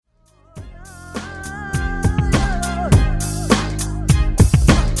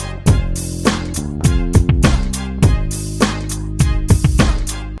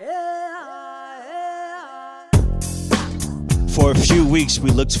weeks,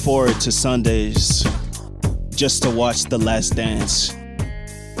 we looked forward to Sundays just to watch The Last Dance.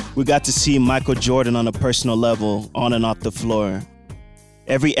 We got to see Michael Jordan on a personal level, on and off the floor.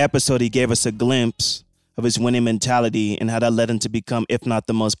 Every episode, he gave us a glimpse of his winning mentality and how that led him to become, if not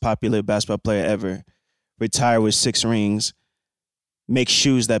the most popular basketball player ever. Retire with 6 rings, make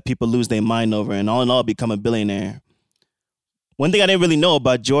shoes that people lose their mind over, and all in all, become a billionaire. One thing I didn't really know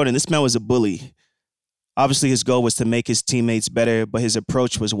about Jordan, this man was a bully. Obviously, his goal was to make his teammates better, but his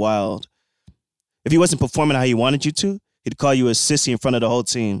approach was wild. If he wasn't performing how he wanted you to, he'd call you a sissy in front of the whole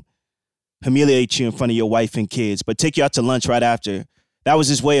team, humiliate you in front of your wife and kids, but take you out to lunch right after. That was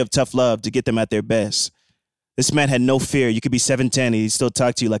his way of tough love to get them at their best. This man had no fear. You could be 7'10", and he'd still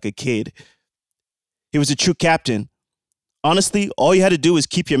talk to you like a kid. He was a true captain. Honestly, all you had to do was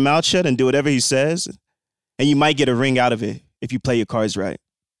keep your mouth shut and do whatever he says, and you might get a ring out of it if you play your cards right.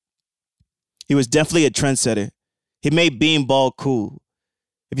 He was definitely a trendsetter. He made being bald cool.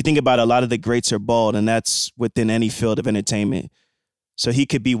 If you think about it, a lot of the greats are bald, and that's within any field of entertainment. So he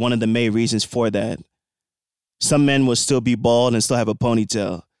could be one of the main reasons for that. Some men will still be bald and still have a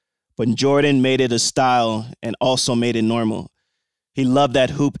ponytail, but Jordan made it a style and also made it normal. He loved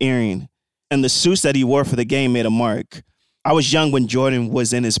that hoop earring, and the suits that he wore for the game made a mark. I was young when Jordan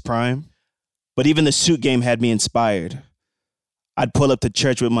was in his prime, but even the suit game had me inspired. I'd pull up to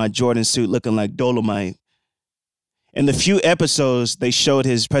church with my Jordan suit looking like Dolomite. In the few episodes, they showed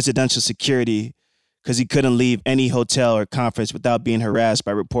his presidential security because he couldn't leave any hotel or conference without being harassed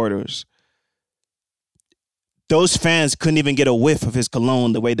by reporters. Those fans couldn't even get a whiff of his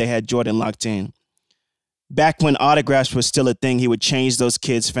cologne the way they had Jordan locked in. Back when autographs were still a thing, he would change those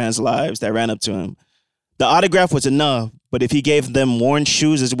kids' fans' lives that ran up to him. The autograph was enough, but if he gave them worn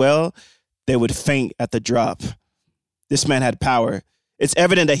shoes as well, they would faint at the drop. This man had power. It's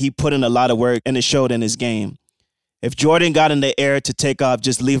evident that he put in a lot of work, and it showed in his game. If Jordan got in the air to take off,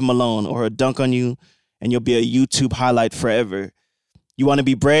 just leave him alone, or he'll dunk on you, and you'll be a YouTube highlight forever. You want to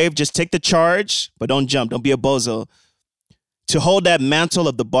be brave? Just take the charge, but don't jump. Don't be a bozo. To hold that mantle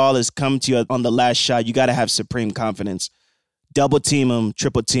of the ball is come to you on the last shot, you got to have supreme confidence. Double team him,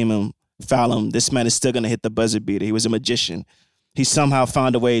 triple team him, foul him. This man is still going to hit the buzzer beater. He was a magician. He somehow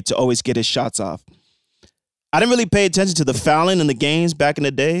found a way to always get his shots off. I didn't really pay attention to the fouling in the games back in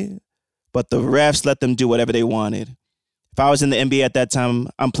the day, but the refs let them do whatever they wanted. If I was in the NBA at that time,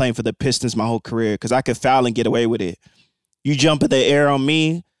 I'm playing for the Pistons my whole career because I could foul and get away with it. You jump in the air on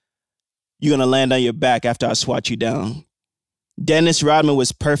me, you're going to land on your back after I swat you down. Dennis Rodman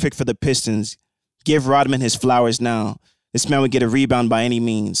was perfect for the Pistons. Give Rodman his flowers now. This man would get a rebound by any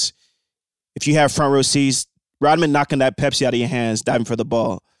means. If you have front row seats, Rodman knocking that Pepsi out of your hands, diving for the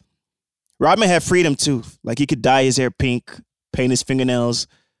ball. Rodman had freedom too. Like he could dye his hair pink, paint his fingernails,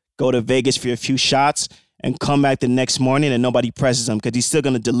 go to Vegas for a few shots, and come back the next morning and nobody presses him because he's still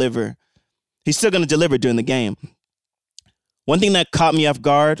going to deliver. He's still going to deliver during the game. One thing that caught me off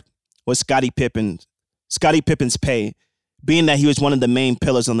guard was Scottie Pippen. Scottie Pippen's pay, being that he was one of the main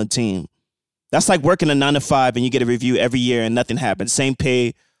pillars on the team. That's like working a 9-to-5 and you get a review every year and nothing happens. Same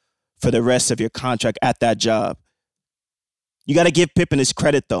pay for the rest of your contract at that job. You got to give Pippen his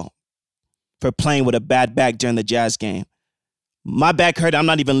credit, though, for playing with a bad back during the Jazz game. My back hurt. I'm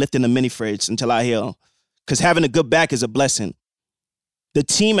not even lifting the mini fridge until I heal, because having a good back is a blessing. The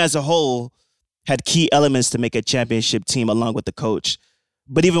team as a whole had key elements to make a championship team along with the coach.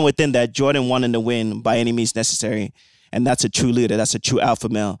 But even within that, Jordan wanted to win by any means necessary. And that's a true leader. That's a true alpha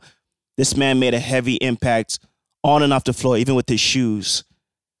male. This man made a heavy impact on and off the floor, even with his shoes.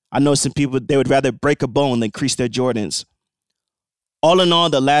 I know some people, they would rather break a bone than crease their Jordans. All in all,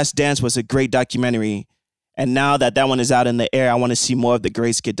 The Last Dance was a great documentary. And now that one is out in the air, I want to see more of the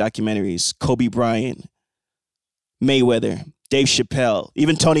great skit documentaries. Kobe Bryant, Mayweather, Dave Chappelle,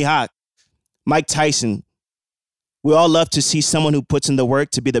 even Tony Hawk, Mike Tyson. We all love to see someone who puts in the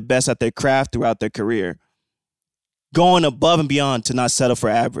work to be the best at their craft throughout their career, going above and beyond to not settle for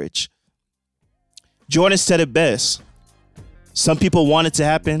average. Jordan said it best. Some people want it to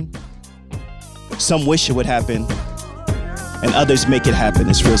happen, some wish it would happen, and others make it happen.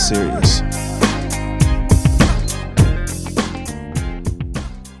 It's real serious.